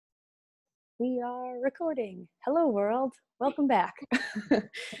We are recording. Hello, world. Welcome back.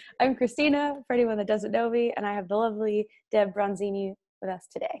 I'm Christina, for anyone that doesn't know me, and I have the lovely Deb Brozina with us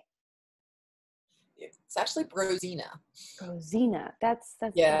today. It's actually Brozina. Brozina. That's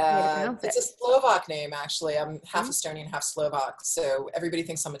yeah. It's a Slovak name, actually. I'm half Estonian, half Slovak, so everybody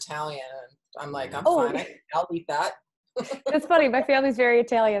thinks I'm Italian, and I'm like, I'm fine. I'll eat that. That's funny. My family's very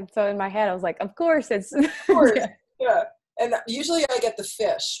Italian, so in my head, I was like, of course it's. Of course, yeah. And usually I get the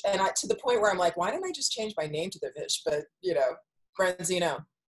fish, and to the point where I'm like, why didn't I just change my name to the fish? But, Brozina.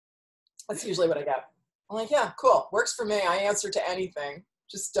 That's usually what I get. I'm like, yeah, cool. Works for me. I answer to anything.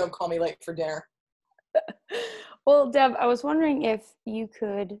 Just don't call me late for dinner. Well, Deb, I was wondering if you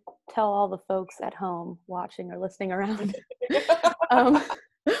could tell all the folks at home watching or listening around,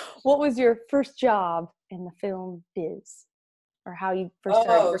 what was your first job in the film biz, or how you first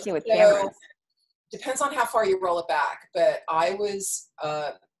started working with cameras? Depends on how far you roll it back, but I was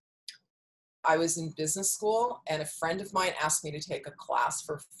in business school, and a friend of mine asked me to take a class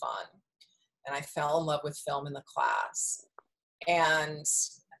for fun, and I fell in love with film in the class, and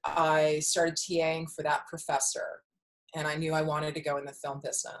I started TAing for that professor, and I knew I wanted to go in the film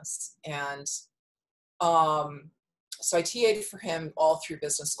business, and so I TA'd for him all through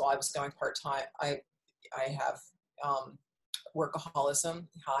business school. I was going part-time. I have workaholism.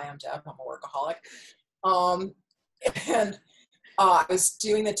 Hi, I'm Deb. I'm a workaholic. And I was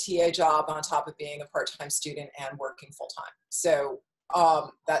doing the TA job on top of being a part-time student and working full-time. So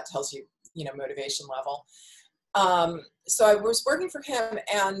that tells you, motivation level. So I was working for him,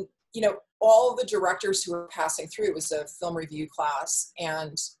 and, all the directors who were passing through, it was a film review class,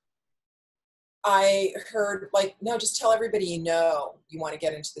 and I heard, no, just tell everybody you want to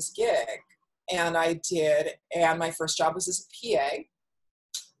get into this gig. And I did, and my first job was as a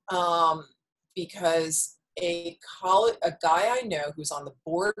PA, because a guy I know who's on the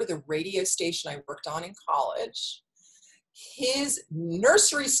board of the radio station I worked on in college, his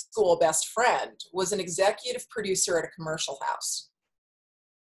nursery school best friend was an executive producer at a commercial house.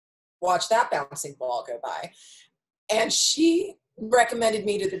 Watch that bouncing ball go by. And she recommended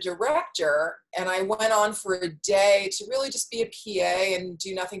me to the director, and I went on for a day to really just be a PA and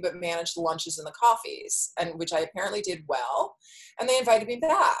do nothing but manage the lunches and the coffees, and which I apparently did well, and they invited me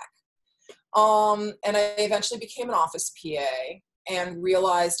back. And I eventually became an office PA and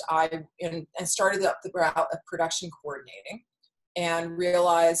realized and started up the route of production coordinating, and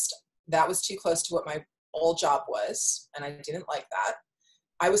realized that was too close to what my old job was, and I didn't like that.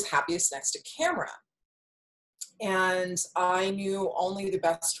 I was happiest next to camera. And I knew only the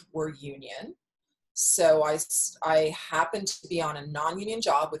best were union. So I happened to be on a non-union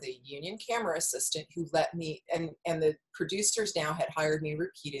job with a union camera assistant who let me, and the producers now had hired me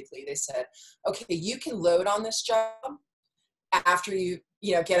repeatedly. They said, okay, you can load on this job after you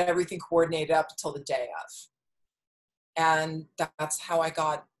get everything coordinated up until the day of. And that's how I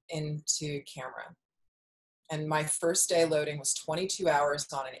got into camera. And my first day loading was 22 hours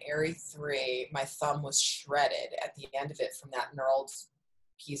on an Arri 3. My thumb was shredded at the end of it from that knurled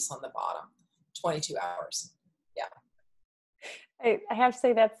piece on the bottom. 22 hours. Yeah. I have to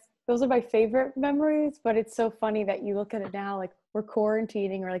say those are my favorite memories, but it's so funny that you look at it now, like we're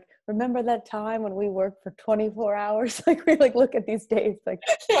quarantining, or remember that time when we worked for 24 hours? We look at these days Yeah,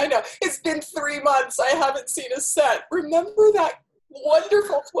 I know. It's been 3 months. I haven't seen a set. Remember that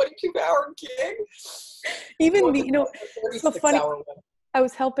wonderful 22-hour gig? Even so funny. I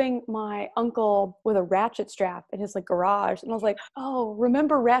was helping my uncle with a ratchet strap in his garage, and I was like, "Oh,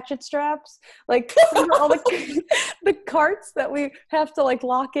 remember ratchet straps? Remember all the carts that we have to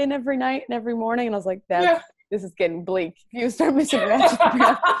lock in every night and every morning?" And I was like, "This is getting bleak. You start missing ratchet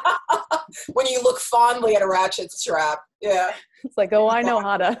straps." When you look fondly at a ratchet strap, yeah, it's oh, I know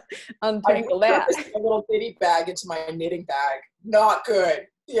how to untangle that. I a little bitty bag into my knitting bag. Not good.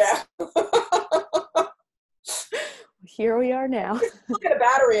 Yeah. Here we are now. Get a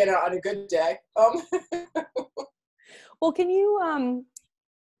battery in it on a good day. Well, can you do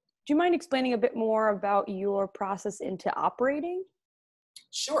you mind explaining a bit more about your process into operating?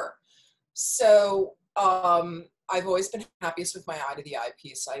 Sure. So I've always been happiest with my eye to the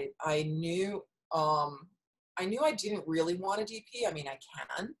eyepiece. I knew I didn't really want a DP. I mean, I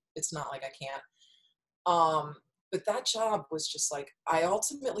can. It's not like I can't. But that job was just I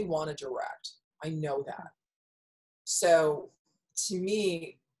ultimately want to direct. I know that. So to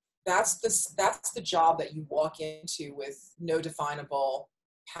me, that's the job that you walk into with no definable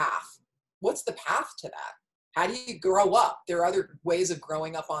path. What's the path to that? How do you grow up? There are other ways of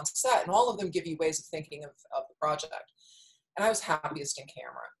growing up on set, and all of them give you ways of thinking of the project. And I was happiest in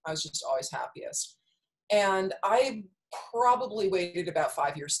camera. I was just always happiest. And I probably waited about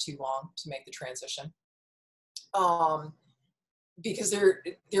 5 years too long to make the transition. Because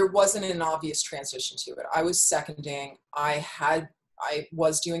there wasn't an obvious transition to it. I was seconding. I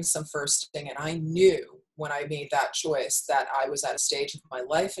was doing some firsting, and I knew when I made that choice that I was at a stage of my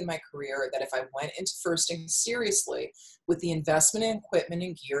life and my career that if I went into firsting seriously with the investment in equipment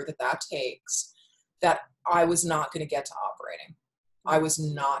and gear that takes, that I was not going to get to operating. I was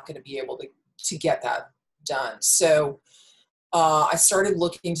not going to be able to get that done. So I started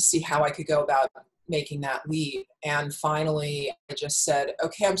looking to see how I could go about making that leap. And finally, I just said,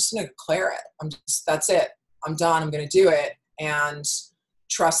 okay, I'm just going to declare it. That's it. I'm done. I'm going to do it and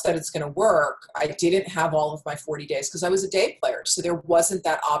trust that it's going to work. I didn't have all of my 40 days because I was a day player. So there wasn't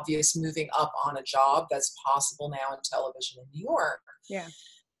that obvious moving up on a job that's possible now in television in New York. Yeah.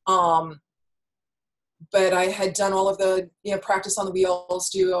 But I had done all of the, practice on the wheels,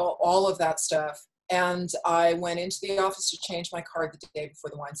 do all of that stuff. And I went into the office to change my card the day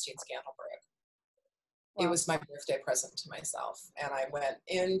before the Weinstein scandal broke. Wow. It was my birthday present to myself. And I went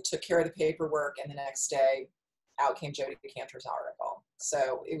in, took care of the paperwork, and the next day out came Jodi Cantor's article.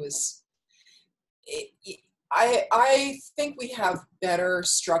 So it was, I think we have better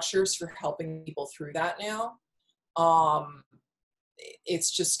structures for helping people through that now. It's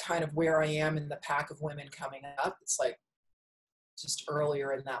just kind of where I am in the pack of women coming up. It's like just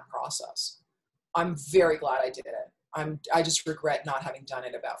earlier in that process. I'm very glad I did it. I just regret not having done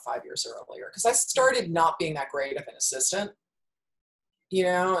it about 5 years earlier because I started not being that great of an assistant.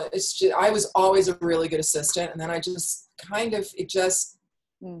 It's just, I was always a really good assistant, and then I just that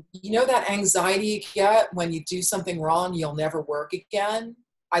anxiety you get when you do something wrong, you'll never work again.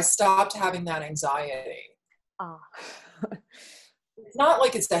 I stopped having that anxiety. It's not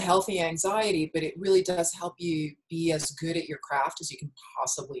like it's a healthy anxiety, but it really does help you be as good at your craft as you can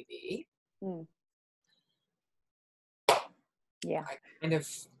possibly be. Yeah. I kind of,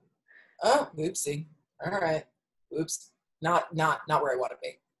 oopsie. All right. Oops. Not where I want to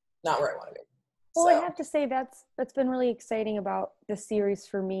be. Not where I want to be. Well, I have to say that's been really exciting about this series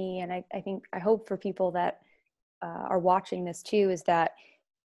for me. And I hope for people that are watching this too, is that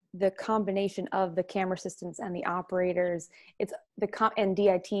the combination of the camera assistants and the operators, and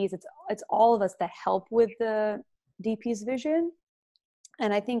DITs, it's all of us that help with the DP's vision.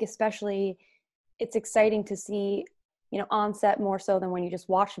 And I think especially it's exciting to see, on set more so than when you just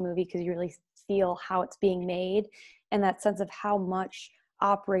watch a movie, because you really feel how it's being made and that sense of how much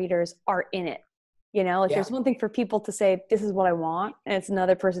operators are in it. There's one thing for people to say, this is what I want. And it's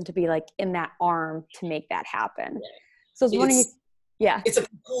another person to be like in that arm to make that happen. Yeah. So I was wondering, it's a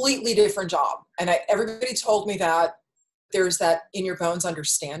completely different job. And everybody told me that there's that in your bones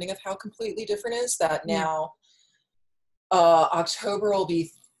understanding of how completely different it is, that now October will be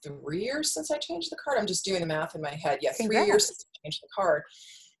 3 years since I changed the card. I'm just doing the math in my head. Yeah, Congrats. 3 years since I changed the card.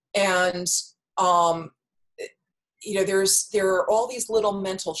 And, there are all these little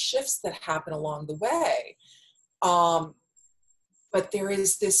mental shifts that happen along the way. But there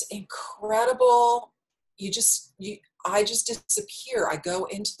is this incredible, I just disappear. I go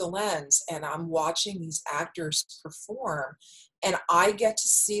into the lens and I'm watching these actors perform, and I get to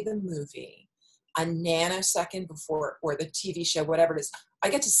see the movie a nanosecond before, or the TV show, whatever it is. I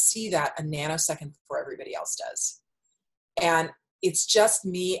get to see that a nanosecond before everybody else does. And it's just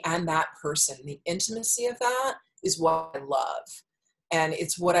me and that person. The intimacy of that is what I love. And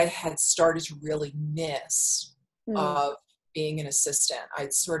it's what I had started to really miss of being an assistant.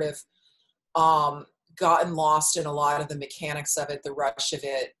 I'd sort of gotten lost in a lot of the mechanics of it, the rush of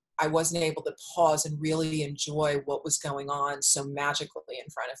it. I wasn't able to pause and really enjoy what was going on so magically in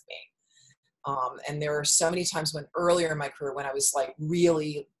front of me. And there were so many times earlier in my career when I was like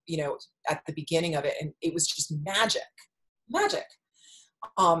really, at the beginning of it, and it was just magic.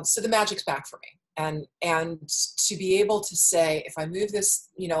 So the magic's back for me. And to be able to say, if I move this,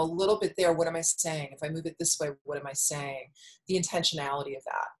 a little bit there, what am I saying? If I move it this way, what am I saying? The intentionality of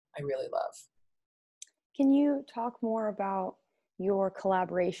that, I really love. Can you talk more about your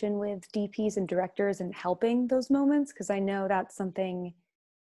collaboration with DPs and directors and helping those moments? Because I know that's something,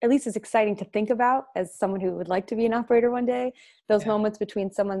 at least is exciting to think about as someone who would like to be an operator one day, those moments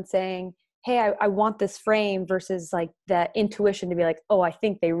between someone saying, hey, I want this frame, versus like that intuition to be like, oh, I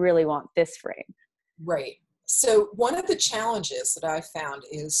think they really want this frame. Right. So one of the challenges that I found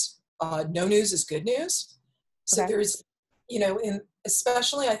is no news is good news. So there's,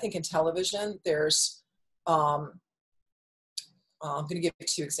 especially I think in television, there's, I'm going to give you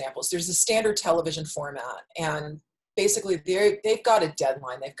 2 examples. There's a standard television format, and basically they've got a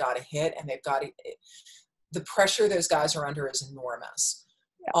deadline they've got to hit, and the pressure those guys are under is enormous.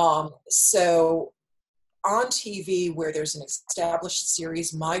 Yeah. So on TV where there's an established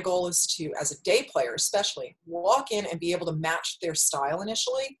series, my goal is to, as a day player especially, walk in and be able to match their style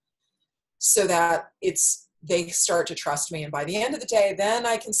initially so that they start to trust me. And by the end of the day, then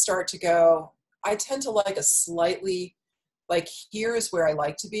I can start to go, I tend to like a slightly, like here is where I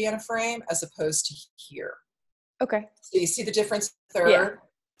like to be in a frame as opposed to here. Okay. So you see the difference there? Yeah.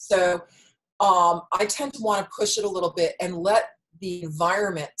 So I tend to want to push it a little bit and let the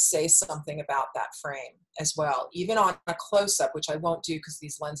environment say something about that frame as well, even on a close-up, which I won't do because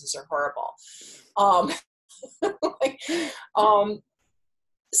these lenses are horrible.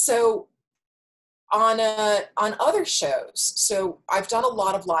 So on other shows, so I've done a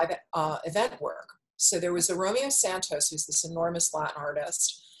lot of live event work. So there was a Romeo Santos, who's this enormous Latin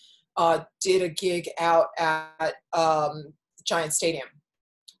artist, did a gig out at Giant Stadium.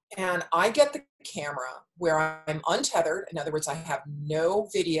 And I get the camera where I'm untethered. In other words, I have no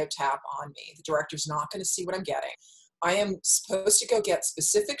video tap on me. The director's not going to see what I'm getting. I am supposed to go get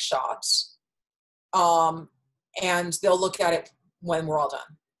specific shots, and they'll look at it when we're all done.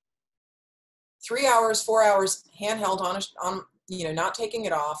 3 hours, 4 hours, handheld on, not taking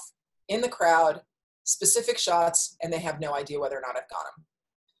it off, in the crowd, specific shots, and they have no idea whether or not I've got them.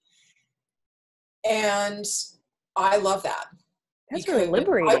 And I love that. That's really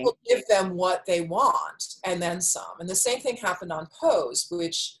liberating. I will give them what they want and then some. And the same thing happened on Pose,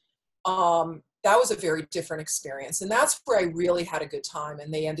 which that was a very different experience. And that's where I really had a good time.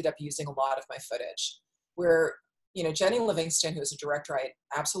 And they ended up using a lot of my footage. Where, Jenny Livingston, who is a director I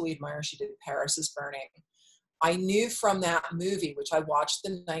absolutely admire, she did Paris is Burning. I knew from that movie, which I watched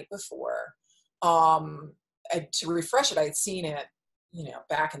the night before, to refresh it, I had seen it,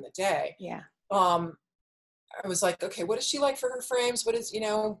 back in the day. Yeah. I was like, okay, what is she like for her frames? What is,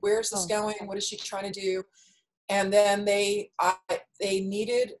 where's this going? What is she trying to do? And then they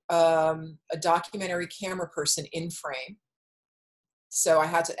needed a documentary camera person in frame. So I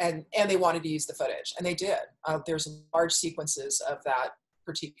had to, and they wanted to use the footage, and they did. There's large sequences of that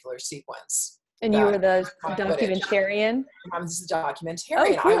particular sequence. And you were the documentarian? I was the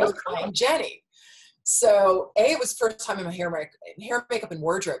documentarian. Oh, cool. I was playing Jenny. So it was the first time in my hair, makeup, and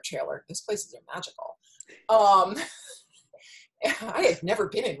wardrobe trailer. Those places are magical. I had never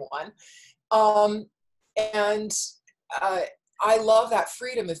been in one. And I love that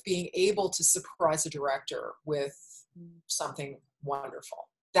freedom of being able to surprise a director with something wonderful.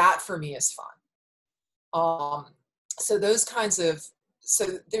 That for me is fun. So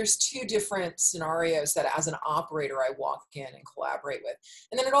there's two different scenarios that as an operator I walk in and collaborate with.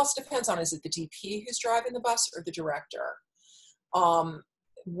 And then it also depends on, is it the DP who's driving the bus or the director?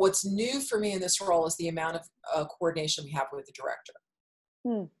 What's new for me in this role is the amount of coordination we have with the director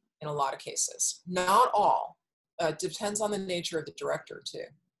in a lot of cases. Not all. Depends on the nature of the director too.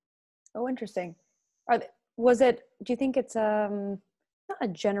 Oh, interesting. Do you think it's not a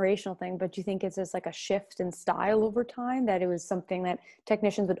generational thing, but do you think it's just like a shift in style over time, that it was something that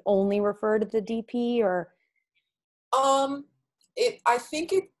technicians would only refer to the DP, or? I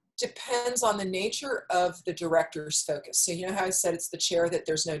think it depends on the nature of the director's focus. So you know how I said it's the chair that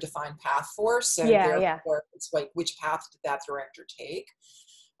there's no defined path for? So therefore it's like, which path did that director take?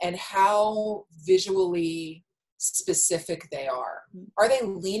 And how visually specific they are. Are they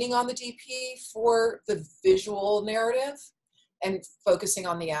leaning on the DP for the visual narrative and focusing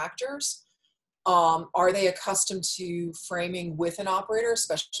on the actors? Are they accustomed to framing with an operator,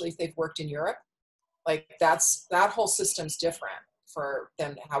 especially if they've worked in Europe? Like that whole system's different for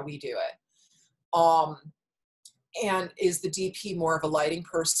them, how we do it. And is the DP more of a lighting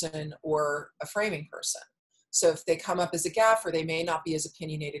person or a framing person? So if they come up as a gaffer, they may not be as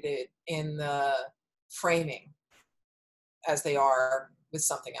opinionated in the framing as they are with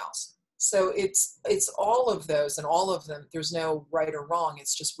something else. So it's all of those, and all of them, there's no right or wrong.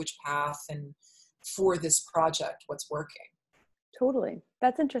 It's just which path, and for this project, what's working. Totally.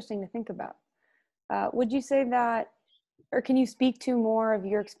 That's interesting to think about. Would you say that, or can you speak to more of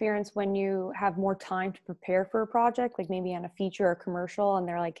your experience when you have more time to prepare for a project, like maybe on a feature or commercial, and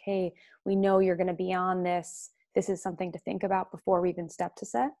they're like, hey, we know you're going to be on this. This is something to think about before we even step to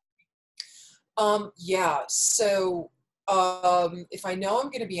set? Yeah. So if I know I'm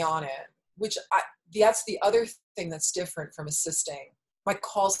going to be on it, that's the other thing that's different from assisting. My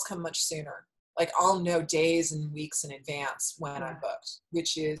calls come much sooner. Like I'll know days and weeks in advance when I'm booked,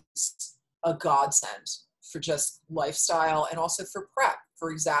 which is a godsend for just lifestyle and also for prep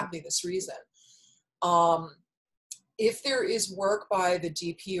for exactly this reason. If there is work by the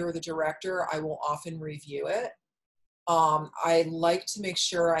DP or the director, I will often review it. I like to make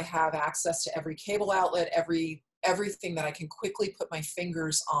sure I have access to every cable outlet, everything that I can quickly put my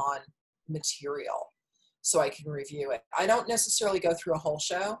fingers on material. so I can review it. I don't necessarily go through a whole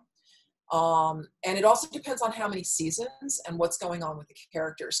show. And it also depends on how many seasons and what's going on with the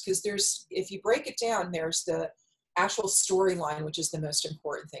characters. Because if you break it down, there's the actual storyline, which is the most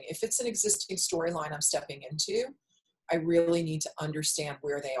important thing. If it's an existing storyline I'm stepping into, I really need to understand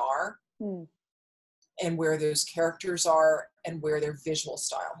where they are and where those characters are and where their visual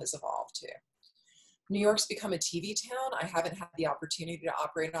style has evolved to. New York's become a TV town. I haven't had the opportunity to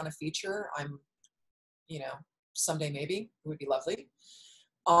operate on a feature. I'm, someday maybe, it would be lovely.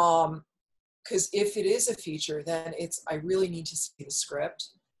 Because if it is a feature, then I really need to see the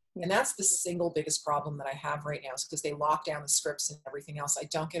script. And that's the single biggest problem that I have right now, is because they lock down the scripts and everything else. I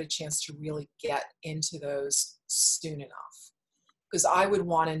don't get a chance to really get into those soon enough. Because I would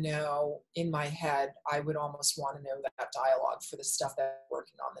want to know, in my head, I would almost want to know that dialogue for the stuff that I'm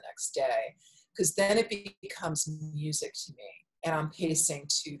working on the next day. Because then it becomes music to me, and I'm pacing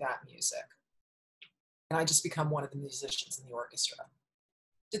to that music. And I just become one of the musicians in the orchestra.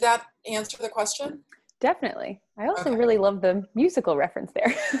 Did that answer the question? Definitely. I also really love the musical reference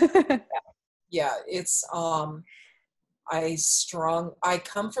there. Yeah, it's I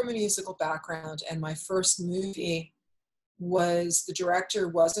come from a musical background, and my first movie the director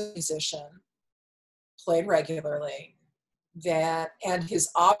was a musician, played regularly, and his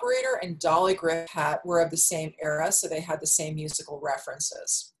operator and Dolly Grip were of the same era, so they had the same musical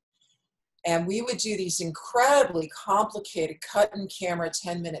references. And we would do these incredibly complicated cut-in-camera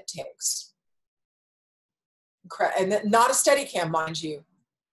 10-minute takes. And not a Steadicam, mind you,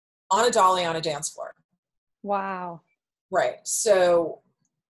 on a dolly on a dance floor. Wow. Right. So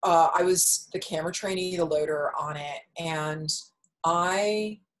I was the camera trainee, the loader on it, and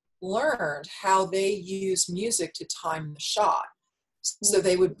I learned how they use music to time the shot. So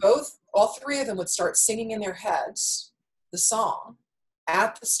they would all three of them would start singing in their heads the song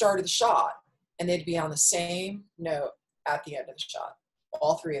at the start of the shot, and they'd be on the same note at the end of the shot.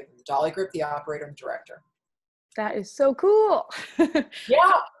 All three of them, the dolly grip, the operator, and the director. That is so cool.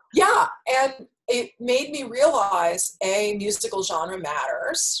 Yeah. And it made me realize, musical genre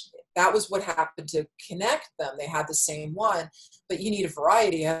matters. That was what happened to connect them. They had the same one, but you need a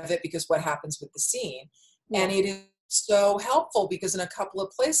variety of it because what happens with the scene. Yeah. And it is so helpful because in a couple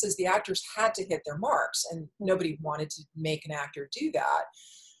of places, the actors had to hit their marks, and nobody wanted to make an actor do that.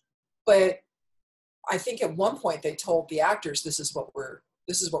 But I think at one point they told the actors, this is what we're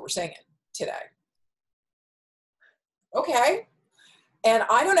singing today. Okay. And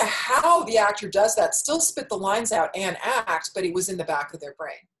I don't know how the actor does that, still spit the lines out and act, but it was in the back of their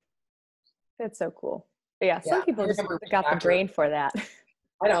brain. That's so cool. But yeah, some people just got the brain for that.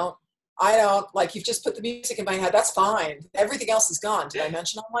 I don't. Like, you've just put the music in my head. That's fine. Everything else is gone. Did I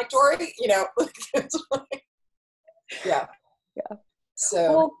mention I'm like Dory? Yeah.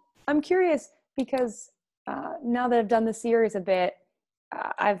 So. Well, I'm curious because now that I've done the series a bit,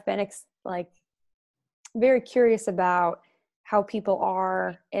 I've been very curious about how people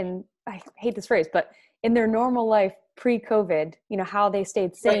are I hate this phrase, but in their normal life pre-COVID, how they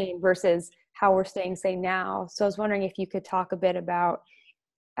stayed sane versus how we're staying sane now. So I was wondering if you could talk a bit about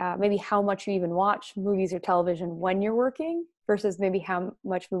maybe how much you even watch movies or television when you're working versus maybe how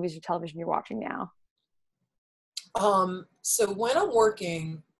much movies or television you're watching now. So when I'm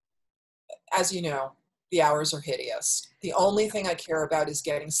working, as you know, the hours are hideous. The only thing I care about is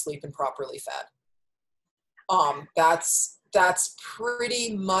getting sleep and properly fed. That's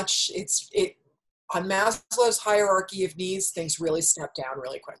pretty much it. On Maslow's hierarchy of needs, things really step down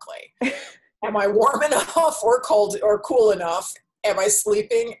really quickly. Am I warm enough or cold or cool enough? Am I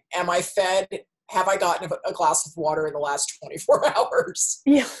sleeping? Am I fed? Have I gotten a glass of water in the last 24 hours?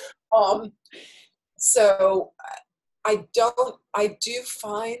 Yeah. So I do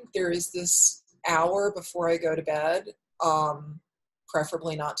find there is this hour before I go to bed,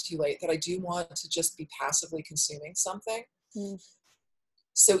 preferably not too late, that I do want to just be passively consuming something.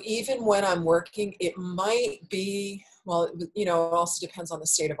 So even when I'm working, it might be, it also depends on the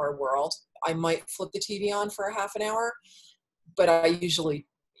state of our world. I might flip the TV on for a half an hour, but I usually,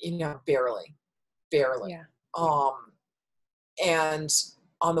 barely. Yeah. And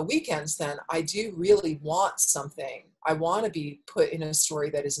on the weekends, then I do really want something. I want to be put in a story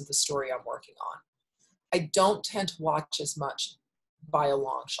that isn't the story I'm working on. I don't tend to watch as much by a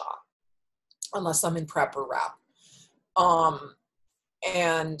long shot, unless I'm in prep or wrap.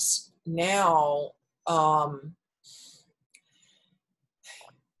 And now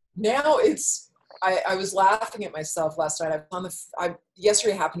it's, I was laughing at myself last night.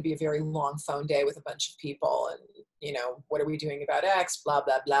 Yesterday happened to be a very long phone day with a bunch of people, and, what are we doing about X, blah,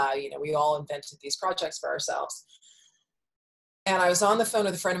 blah, blah. We all invented these projects for ourselves. And I was on the phone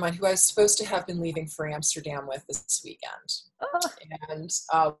with a friend of mine who I was supposed to have been leaving for Amsterdam with this weekend. And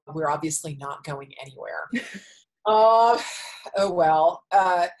we're obviously not going anywhere. Oh well.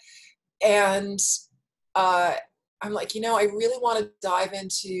 And I'm like, I really want to dive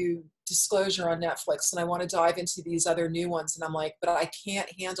into Disclosure on Netflix, and I want to dive into these other new ones. And I'm like, but I can't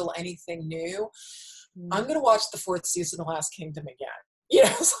handle anything new. I'm going to watch the 4th season of Last Kingdom again.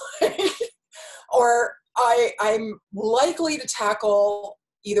 Or I'm likely to tackle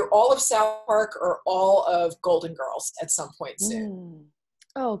either all of South Park or all of Golden Girls at some point soon.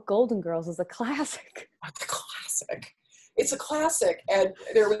 Oh, Golden Girls is a classic. It's a classic. It's a classic. And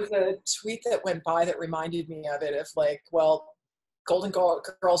there was a tweet that went by that reminded me of it, of like, well, Golden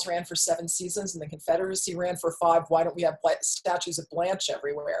Girls ran for 7 seasons and the Confederacy ran for 5. Why don't we have statues of Blanche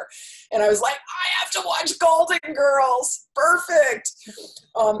everywhere? And I was like, I have to watch Golden Girls. Perfect.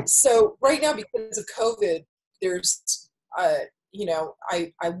 So right now, because of COVID, there's, I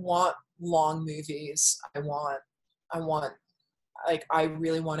want long movies. I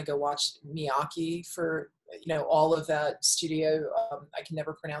really want to go watch Miyake for, all of that studio. I can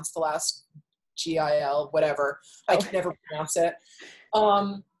never pronounce the last GIL, whatever. I can never pronounce it.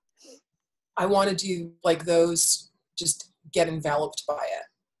 I want to do like those, just get enveloped by it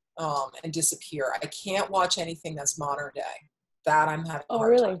and disappear. I can't watch anything that's modern day. That I'm having a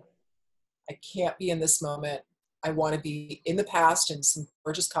hard time. I can't be in this moment. I want to be in the past in some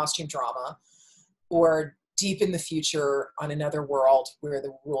gorgeous costume drama, or deep in the future on another world where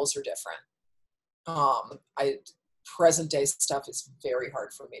the rules are different. Present day stuff is very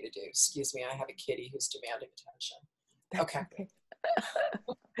hard for me to do. Excuse me, I have a kitty who's demanding attention. Okay.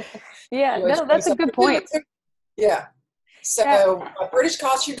 Yeah, no, that's a good point. Yeah. So a British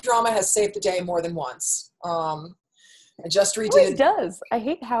costume drama has saved the day more than once. I just redid. It does. I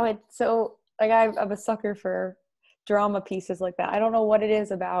hate how it's so, like, I'm a sucker for drama pieces like that. I don't know what it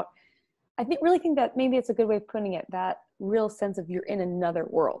is about. I really think that maybe it's a good way of putting it, that real sense of you're in another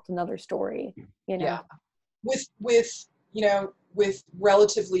world, another story, Yeah. With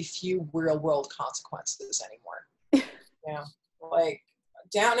relatively few real world consequences anymore. Like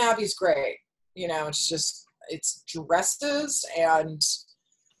Downton Abbey's great. It's dresses and,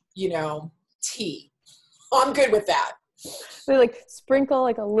 tea. I'm good with that. They like sprinkle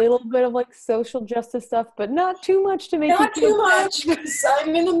like a little bit of like social justice stuff, but not too much to make not too much.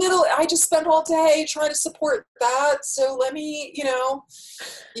 I'm in the middle. I just spent all day trying to support that. So let me,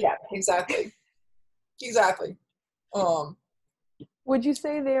 yeah, exactly. Would you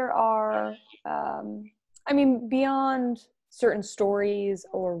say there are, beyond certain stories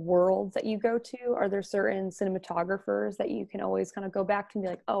or worlds that you go to, are there certain cinematographers that you can always kind of go back to and be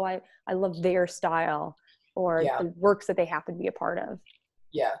like, oh, I love their style, or the works that they happen to be a part of?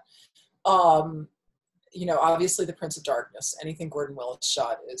 Yeah. Obviously The Prince of Darkness, anything Gordon Willis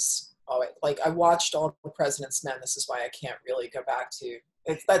shot is, I watched All the President's Men. This is why I can't really go back to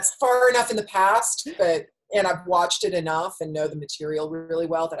it. That's far enough in the past, and I've watched it enough and know the material really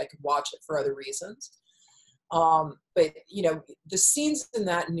well that I could watch it for other reasons. But the scenes in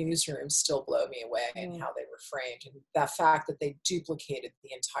that newsroom still blow me away, and how they were framed, and that fact that they duplicated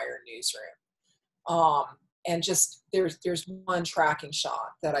the entire newsroom. And just there's one tracking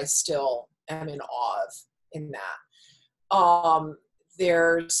shot that I still am in awe of in that.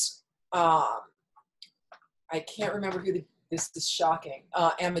 There's I can't remember who this is shocking.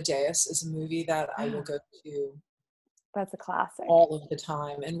 Amadeus is a movie that I will go to. That's a classic. All of the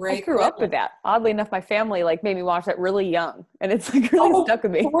time. And Ray I grew up with that. Oddly enough, my family made me watch that really young, and it's really stuck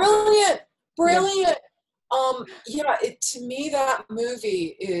with me. Brilliant. To me, that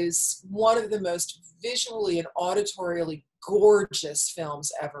movie is one of the most visually and auditorially gorgeous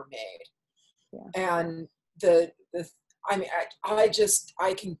films ever made. Yeah. And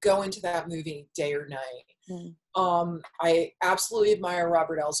I can go into that movie day or night. I absolutely admire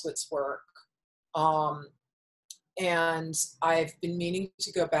Robert Elswit's work. And I've been meaning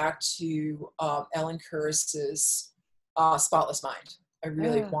to go back to Ellen Kurz's Spotless Mind. I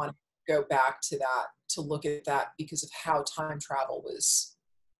really want to go back to that, to look at that, because of how time travel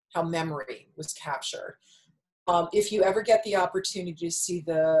how memory was captured. If you ever get the opportunity to see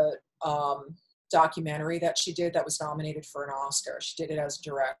the documentary that she did that was nominated for an Oscar, she did it as a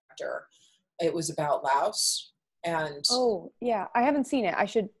director. It was about Laos. And I haven't seen it. I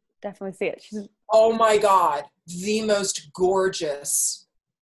should definitely see it. Oh my God, the most gorgeous,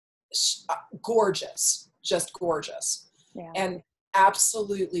 just gorgeous. Yeah. And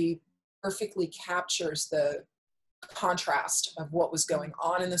absolutely perfectly captures the contrast of what was going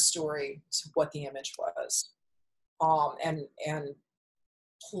on in the story to what the image was. And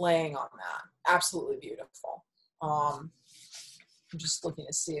playing on that. Absolutely beautiful. I'm just looking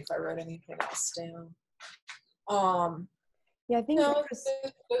to see if I wrote anything else down. Yeah, I think no,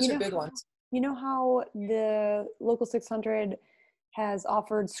 those are big ones. You know how the Local 600 has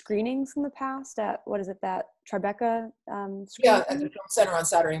offered screenings in the past at, what is it, that Tribeca screening? Yeah, at the Film Center on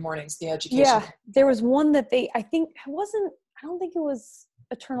Saturday mornings, the education. Yeah, there was one that I don't think it was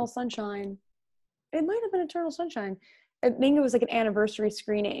Eternal Sunshine. It might have been Eternal Sunshine. I think it was like an anniversary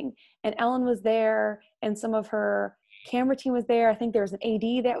screening, and Ellen was there, and some of her camera team was there. I think there was an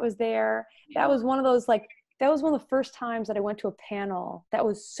AD that was there. That was one of those, like, that was one of the first times that I went to a panel that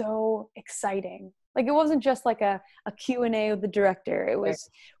was so exciting. Like, it wasn't just like a Q&A with the director. It was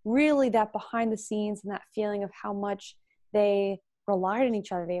really that behind the scenes and that feeling of how much they relied on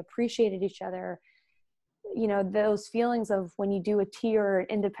each other. They appreciated each other. You know, those feelings of when you do a tier or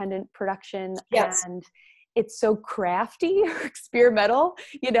independent production and it's so crafty or experimental,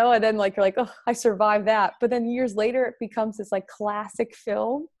 you know, and then like, you're like, oh, I survived that. But then years later, it becomes this like classic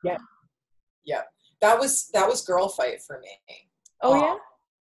film. Yeah. Yeah. That was Girl Fight for me. Oh, yeah?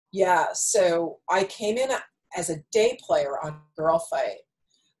 Yeah. So I came in as a day player on Girl Fight,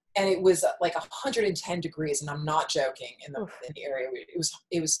 and it was like 110 degrees, and I'm not joking, in the area.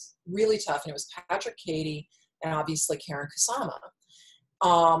 It was really tough, and it was Patrick Cady and obviously Karen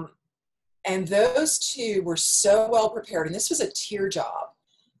Kusama. And those two were so well prepared, and this was a tier job.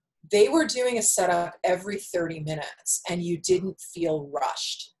 They were doing a setup every 30 minutes, and you didn't feel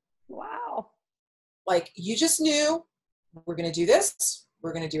rushed. Wow. Like, you just knew, we're going to do this,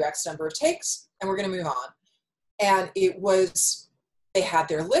 we're going to do X number of takes, and we're going to move on. And they had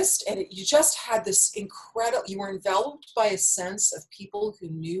their list, and you just had this incredible, you were enveloped by a sense of people who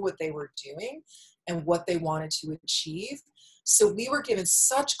knew what they were doing and what they wanted to achieve. So we were given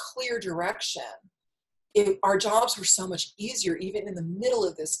such clear direction. Our jobs were so much easier, even in the middle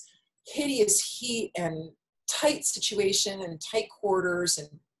of this hideous heat and tight situation and tight quarters. And,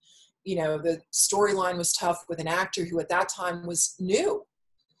 you know, the storyline was tough with an actor who at that time was new.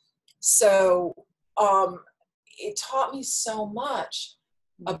 So it taught me so much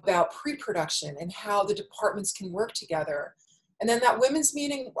about pre-production and how the departments can work together. And then that women's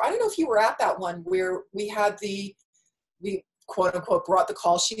meeting, I don't know if you were at that one, where we quote unquote brought the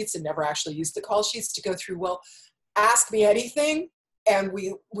call sheets and never actually used the call sheets to go through, well, ask me anything. And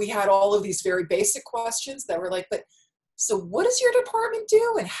we had all of these very basic questions that were like, but so what does your department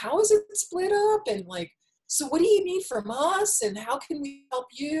do? And how is it split up? And like, so what do you need from us? And how can we help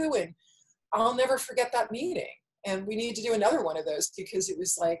you? And I'll never forget that meeting. And we need to do another one of those, because it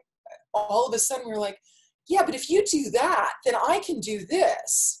was like, all of a sudden we're like, yeah, but if you do that, then I can do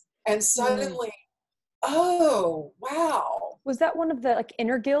this. And suddenly, oh, wow. Was that one of the like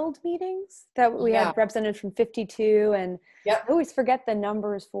inner guild meetings that we had represented from 52? And I always forget the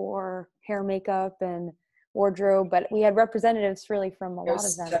numbers for hair, makeup, and wardrobe, but we had representatives really from a lot of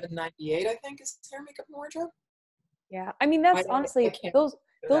them. 798, I think, is hair, makeup, and wardrobe. Yeah, I mean, that's honestly, those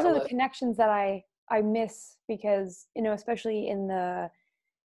are the connections that I miss, because, you know, especially in the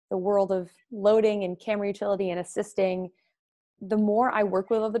world of loading and camera utility and assisting, the more I work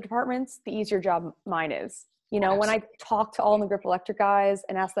with other departments, the easier job mine is. You know, when I talk to all the grip electric guys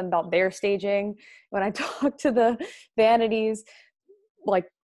and ask them about their staging, when I talk to the vanities, like,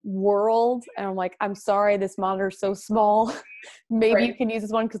 world, and I'm like, I'm sorry, this monitor's so small. Maybe you can use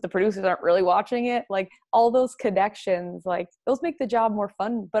this one because the producers aren't really watching it. Like, all those connections, like, those make the job more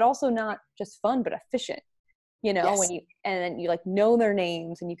fun, but also not just fun, but efficient. You know, and then you like know their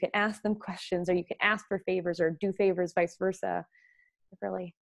names, and you can ask them questions, or you can ask for favors or do favors, vice versa.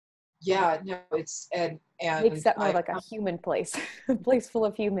 Really. Yeah, no, it's and makes that more like a human place, a place full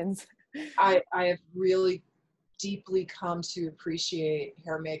of humans. I have really deeply come to appreciate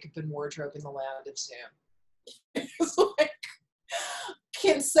hair, makeup, and wardrobe in the land of Zoom. It's like,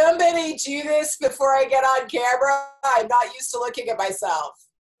 can somebody do this before I get on camera? I'm not used to looking at myself.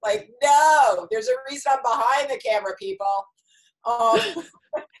 Like, no, there's a reason I'm behind the camera, people.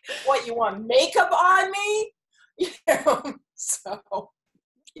 What, you want makeup on me? You know, so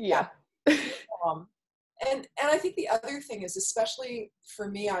yeah. And I think the other thing is, especially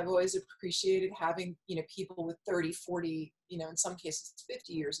for me, I've always appreciated having, you know, people with 30, 40, you know, in some cases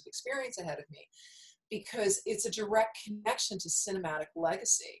 50 years of experience ahead of me, because it's a direct connection to cinematic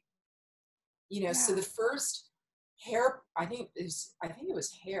legacy. You know, so the first hair, I think it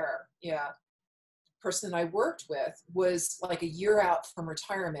was hair, person that I worked with was like a year out from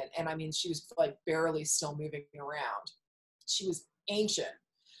retirement. And I mean, she was like barely still moving around. She was ancient.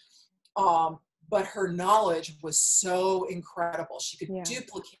 But her knowledge was so incredible. She could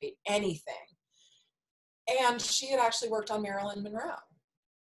duplicate anything. And she had actually worked on Marilyn Monroe.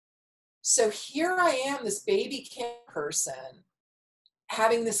 So here I am, this baby camera person,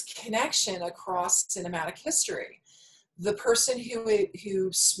 having this connection across cinematic history. The person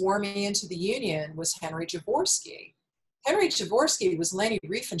who swore me into the union was Henry Jaworski. Henry Jaworski was Leni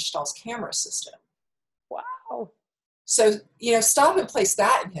Riefenstahl's camera assistant. Wow. So, stop and place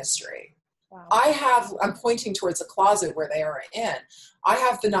that in history. Wow. I'm pointing towards the closet where they are in. I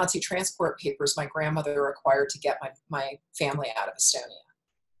have the Nazi transport papers my grandmother required to get my family out of Estonia.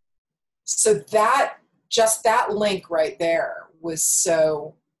 So that link right there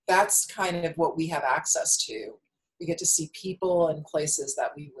that's kind of what we have access to. We get to see people and places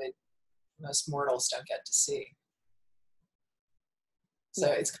that most mortals don't get to see. So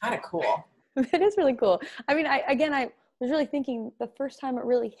it's kind of cool. It is really cool. I mean, I was really thinking the first time it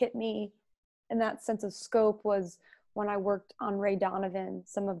really hit me in that sense of scope was when I worked on Ray Donovan.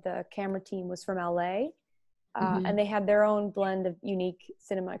 Some of the camera team was from LA, and they had their own blend of unique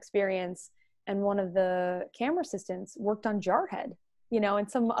cinema experience. And one of the camera assistants worked on Jarhead,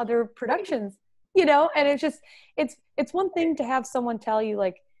 and some other productions, and it's just, it's one thing to have someone tell you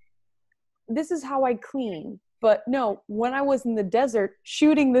like, this is how I clean. But no, when I was in the desert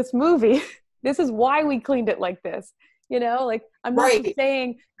shooting this movie, this is why we cleaned it like this. Like I'm not just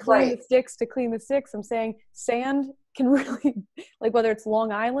saying clean the sticks to clean the sticks. I'm saying sand can really, like whether it's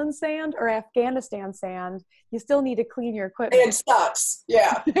Long Island sand or Afghanistan sand, you still need to clean your equipment. It sucks.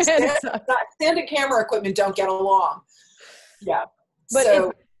 Yeah. Sand and camera equipment don't get along. Yeah.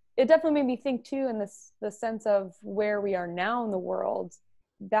 But it definitely made me think too, in the sense of where we are now in the world,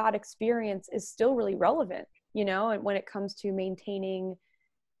 that experience is still really relevant, and when it comes to maintaining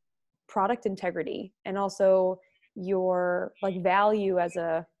product integrity and also your like value as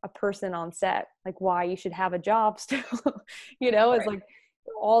a person on set, like why you should have a job still, is like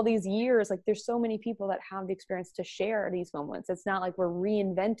all these years, like there's so many people that have the experience to share these moments. It's not like we're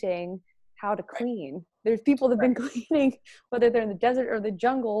reinventing how to clean. There's people that have been cleaning, whether they're in the desert or the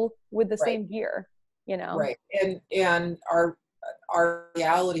jungle, with the same gear, Right. And our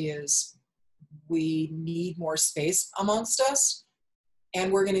reality is we need more space amongst us,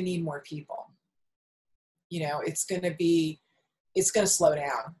 and we're going to need more people. It's going to slow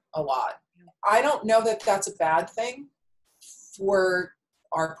down a lot. I don't know that that's a bad thing for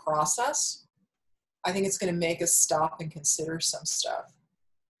our process. I think it's going to make us stop and consider some stuff.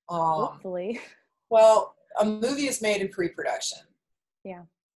 Hopefully. Well, a movie is made in pre-production. Yeah.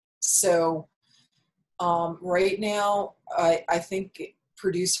 So right now, I think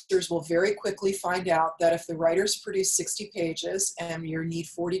producers will very quickly find out that if the writers produce 60 pages and you need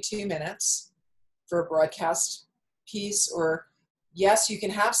 42 minutes for a broadcast piece, or yes, you can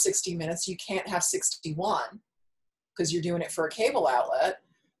have 60 minutes, you can't have 61 because you're doing it for a cable outlet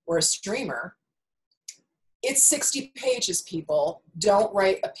or a streamer. It's 60 pages, people. Don't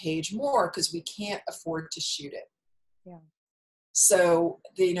write a page more because we can't afford to shoot it. Yeah. So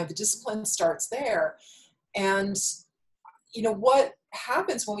the discipline starts there. And what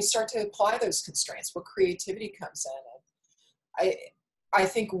happens when we start to apply those constraints, what creativity comes in. I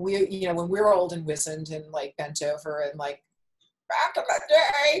think when we're old and wizened and like bent over and like back in the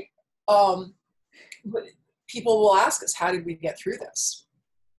day, people will ask us, how did we get through this?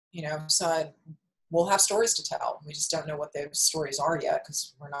 So we'll have stories to tell. We just don't know what those stories are yet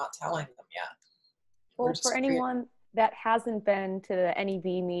because we're not telling them yet. Well, for anyone that hasn't been to the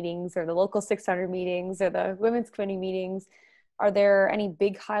NEB meetings or the local 600 meetings or the women's committee meetings, are there any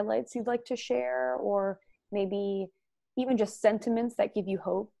big highlights you'd like to share, or maybe even just sentiments that give you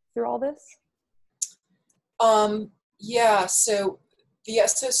hope through all this? Yeah, so the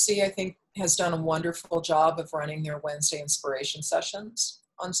SOC, I think, has done a wonderful job of running their Wednesday inspiration sessions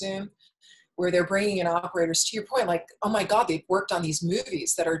on Zoom, where they're bringing in operators, to your point, like, oh my God, they've worked on these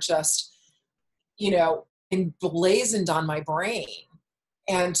movies that are just, emblazoned on my brain.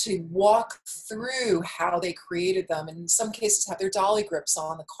 And to walk through how they created them, and in some cases have their dolly grips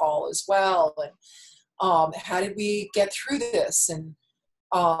on the call as well. And how did we get through this? And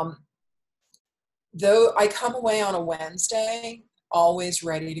though I come away on a Wednesday, always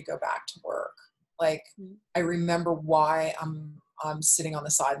ready to go back to work. Like, I remember why I'm sitting on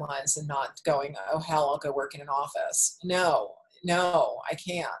the sidelines and not going, oh hell, I'll go work in an office. No, I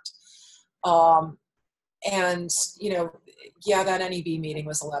can't. And, that NEB meeting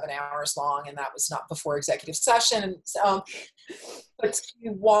was 11 hours long, and that was not before executive session. But to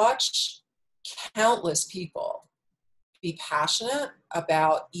watch countless people be passionate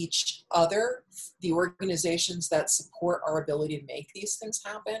about each other, the organizations that support our ability to make these things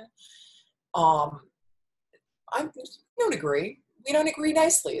happen, we don't agree. We don't agree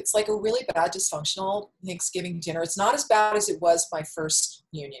nicely. It's like a really bad, dysfunctional Thanksgiving dinner. It's not as bad as it was my first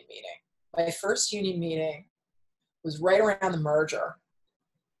union meeting. My first union meeting was right around the merger.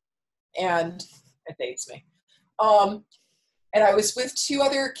 and it dates me. And I was with 2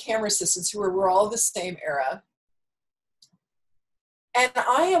 other camera assistants who were all the same era. And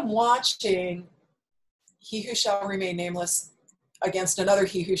I am watching He Who Shall Remain Nameless against another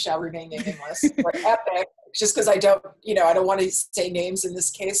He Who Shall Remain Nameless, or Epic, just because I don't want to say names in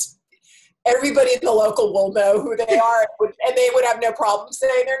this case. Everybody in the local will know who they are, and they would have no problem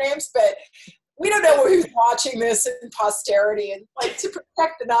saying their names, but we don't know who's watching this in posterity, and like to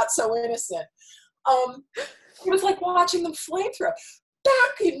protect the not so innocent. It was like watching them flamethrower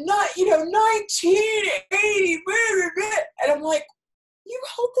back in 1980, and I'm like, you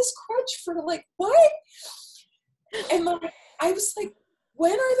hold this grudge for like what? And like, I was like,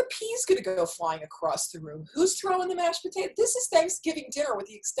 when are the peas going to go flying across the room? Who's throwing the mashed potato? This is Thanksgiving dinner with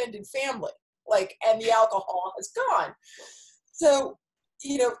the extended family, like, and the alcohol is gone. So,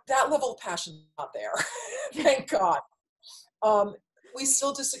 that level of passion is not there. Thank God. We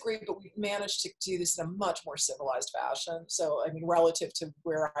still disagree, but we've managed to do this in a much more civilized fashion. So, I mean, relative to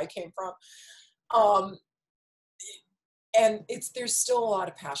where I came from. And there's still a lot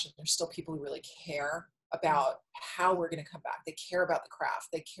of passion. There's still people who really care about how we're going to come back. They care about the craft.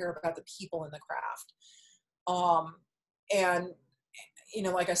 They care about the people in the craft. And,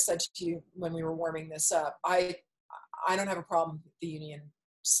 like I said to you when we were warming this up, I don't have a problem with the union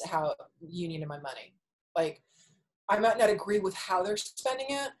and my money. Like, I might not agree with how they're spending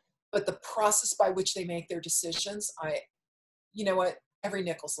it, but the process by which they make their decisions, you know what? Every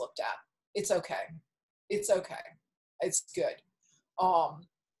nickel's looked at. It's okay. It's okay. It's good.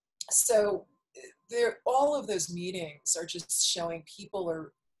 So all of those meetings are just showing people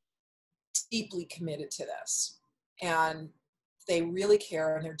are deeply committed to this, and they really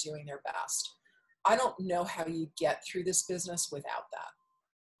care, and they're doing their best. I don't know how you get through this business without that.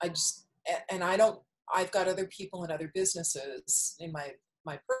 I've got other people in other businesses in my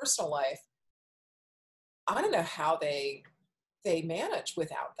personal life. I don't know how they manage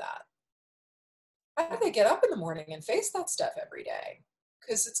without that. How do they get up in the morning and face that stuff every day?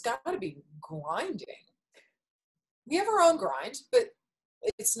 Because it's got to be grinding. We have our own grind, but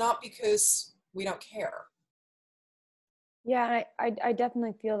it's not because we don't care. Yeah, I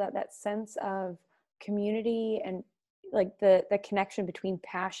definitely feel that sense of community and like the connection between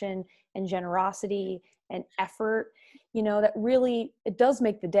passion and generosity and effort, that really, it does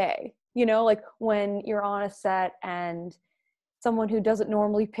make the day, like when you're on a set and someone who doesn't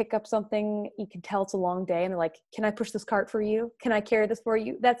normally pick up something, you can tell it's a long day, and they're like, can I push this cart for you? Can I carry this for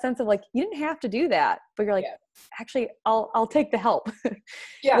you? That sense of like, you didn't have to do that, but you're like, actually, I'll take the help.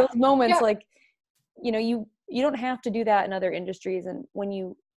 Yeah. Those moments, like, you don't have to do that in other industries. And when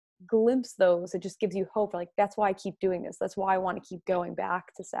you glimpse those, it just gives you hope. Like, that's why I keep doing this. That's why I want to keep going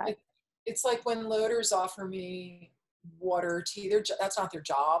back to set. It's like when loaders offer me water or tea, that's not their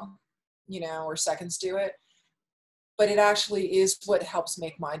job, or seconds do it. But it actually is what helps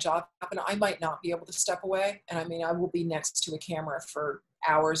make my job happen. I might not be able to step away. And I mean, I will be next to a camera for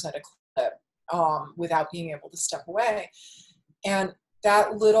hours at a clip without being able to step away. And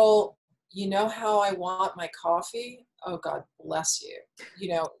that little, how I want my coffee? Oh, God bless you.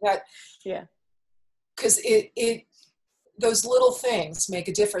 Yeah. Because those little things make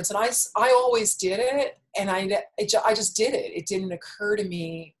a difference. And I always did it. And I just did it. It didn't occur to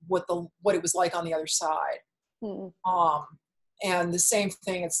me what it was like on the other side. And the same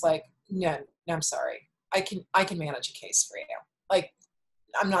thing, it's like, no, I'm sorry. I can manage a case for you. Like,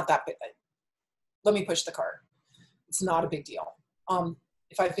 I'm not that big. Let me push the cart. It's not a big deal.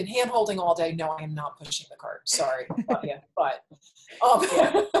 If I've been hand holding all day, no, I am not pushing the cart. Sorry.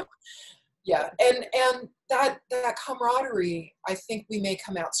 Yeah. And that camaraderie, I think we may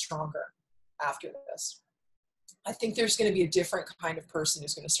come out stronger after this. I think there's going to be a different kind of person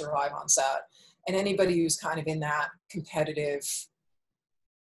who's going to survive on set. And anybody who's kind of in that competitive,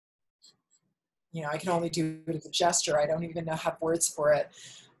 I can only do it as a gesture. I don't even have words for it.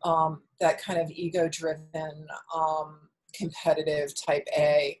 That kind of ego-driven, competitive type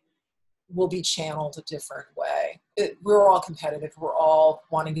A will be channeled a different way. We're all competitive. We're all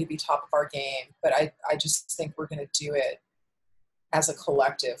wanting to be top of our game. But I just think we're going to do it as a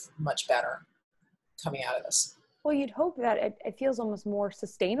collective much better coming out of this. Well, you'd hope that it feels almost more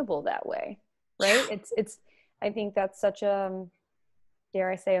sustainable that way. Right? It's I think that's such a,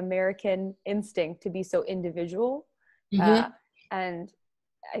 dare I say, American instinct to be so individual. Mm-hmm. And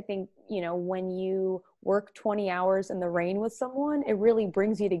I think, when you work 20 hours in the rain with someone, it really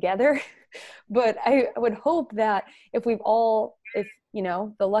brings you together. But I would hope that if the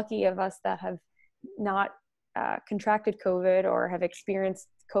lucky of us that have not contracted COVID or have experienced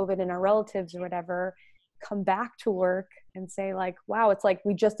COVID in our relatives or whatever, come back to work and say like, wow, it's like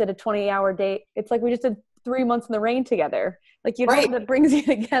we just did a 20-hour date. It's like we just did 3 months in the rain together. Like, you know, that brings you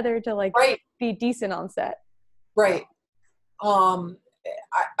together to like be decent on set. Right.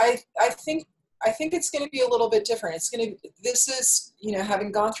 I think it's going to be a little bit different. This is, you know,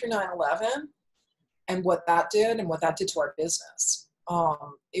 having gone through 9/11 and what that did to our business.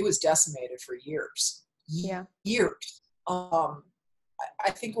 It was decimated for years. Yeah. Years.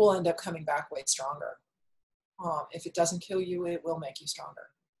 I think we'll end up coming back way stronger. If it doesn't kill you, it will make you stronger.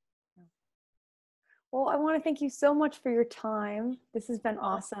 Well, I want to thank you so much for your time. This has been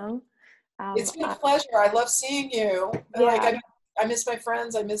awesome. It's been a pleasure. I love seeing you. Yeah. Like, I miss my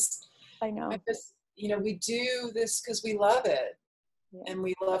friends. I know. You know, we do this because we love it. Yeah. And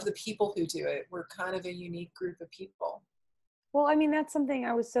we love the people who do it. We're kind of a unique group of people. Well, I mean, that's something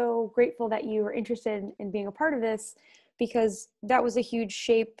I was so grateful that you were interested in being a part of this, because that was a huge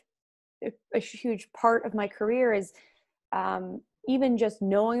part of my career is even just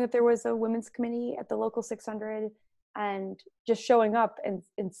knowing that there was a women's committee at the local 600 and just showing up and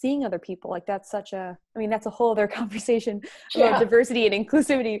seeing other people. Like, that's that's a whole other conversation about diversity and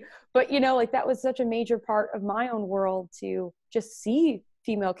inclusivity. But, you know, like, that was such a major part of my own world to just see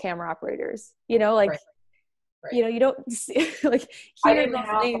female camera operators, you know, like, right. You know, you don't see, like, I didn't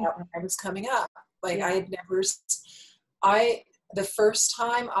have that when I was coming up. Like, I had never, the first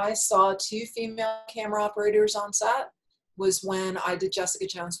time I saw 2 female camera operators on set was when I did Jessica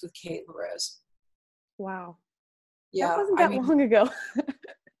Jones with Kate LaRose. Wow. Yeah. That wasn't that long ago.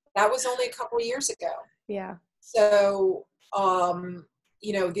 That was only a couple of years ago. Yeah. So,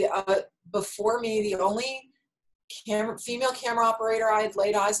 you know, before me, the only female camera operator I had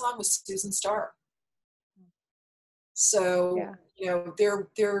laid eyes on was Susan Starr. So, you know,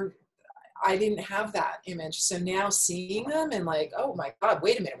 I didn't have that image. So now seeing them and like, oh my God,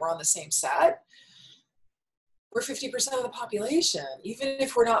 wait a minute, we're on the same set. We're 50% of the population. Even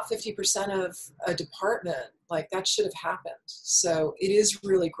if we're not 50% of a department, like, that should have happened. So it is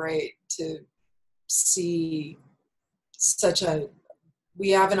really great to see we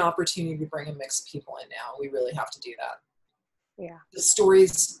have an opportunity to bring a mix of people in now. We really have to do that. Yeah. The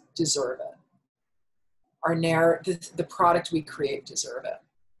stories deserve it. Our narrative, the product we create deserve it.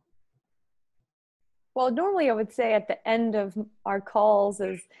 Well, normally I would say at the end of our calls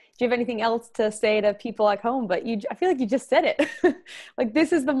is, do you have anything else to say to people at home? But I feel like you just said it. Like,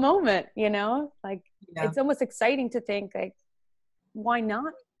 this is the moment, you know, like, it's almost exciting to think, like, why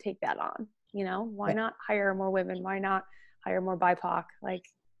not take that on? You know, why not hire more women? Why not hire more BIPOC? Like,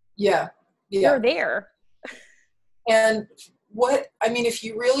 they're there. And if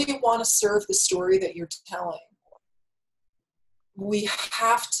you really want to serve the story that you're telling, we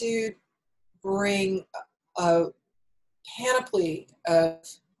have to bring a panoply of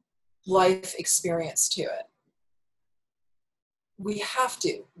life experience to it. We have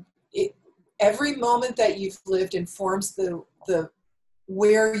to. Every moment that you've lived informs the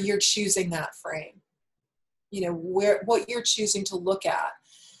where you're choosing that frame. You know, what you're choosing to look at.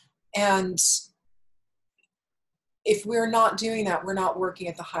 And if we're not doing that, we're not working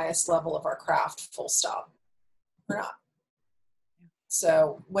at the highest level of our craft, full stop. We're not.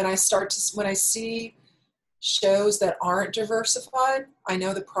 So when I see shows that aren't diversified, I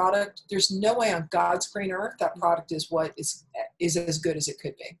know the product, there's no way on God's green earth that product is what is as good as it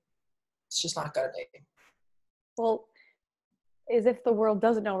could be. It's just not going to be. Well, as if the world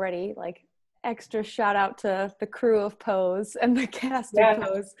doesn't already, like, extra shout out to the crew of Pose and the cast of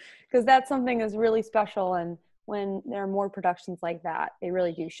Pose, because that's something that's really special. And when there are more productions like that, they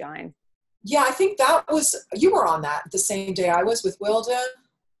really do shine. Yeah, I think you were on that the same day I was with Wilda.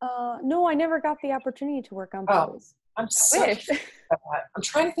 No, I never got the opportunity to work on Pose. I'm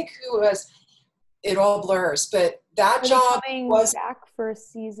trying to think who it was. It all blurs, but that job was back for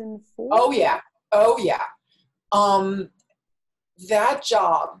season 4. Oh yeah. That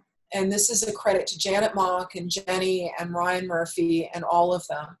job, and this is a credit to Janet Mock and Jenny and Ryan Murphy and all of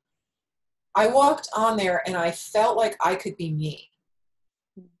them. I walked on there and I felt like I could be me.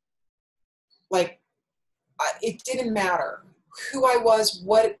 Like, it didn't matter who I was,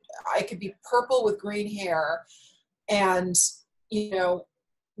 what I could be, purple with green hair, and, you know,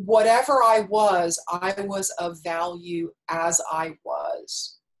 whatever I was of value as I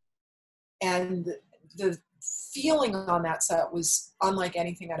was. And the feeling on that set was unlike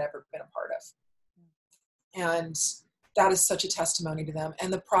anything I'd ever been a part of. And that is such a testimony to them,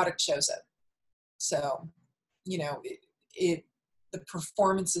 and the product shows it. So, you know, the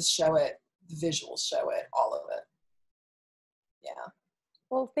performances show it, the visuals show it, all of it. Yeah.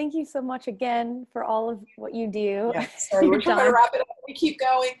 Well, thank you so much again for all of what you do. Yeah, sorry, we're trying to wrap it up. We keep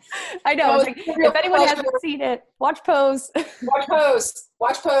going. I know. Like, if anyone hasn't seen it, watch Pose. Watch Pose.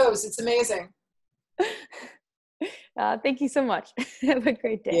 Watch Pose. It's amazing. Thank you so much. Have a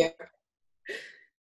great day. Yeah.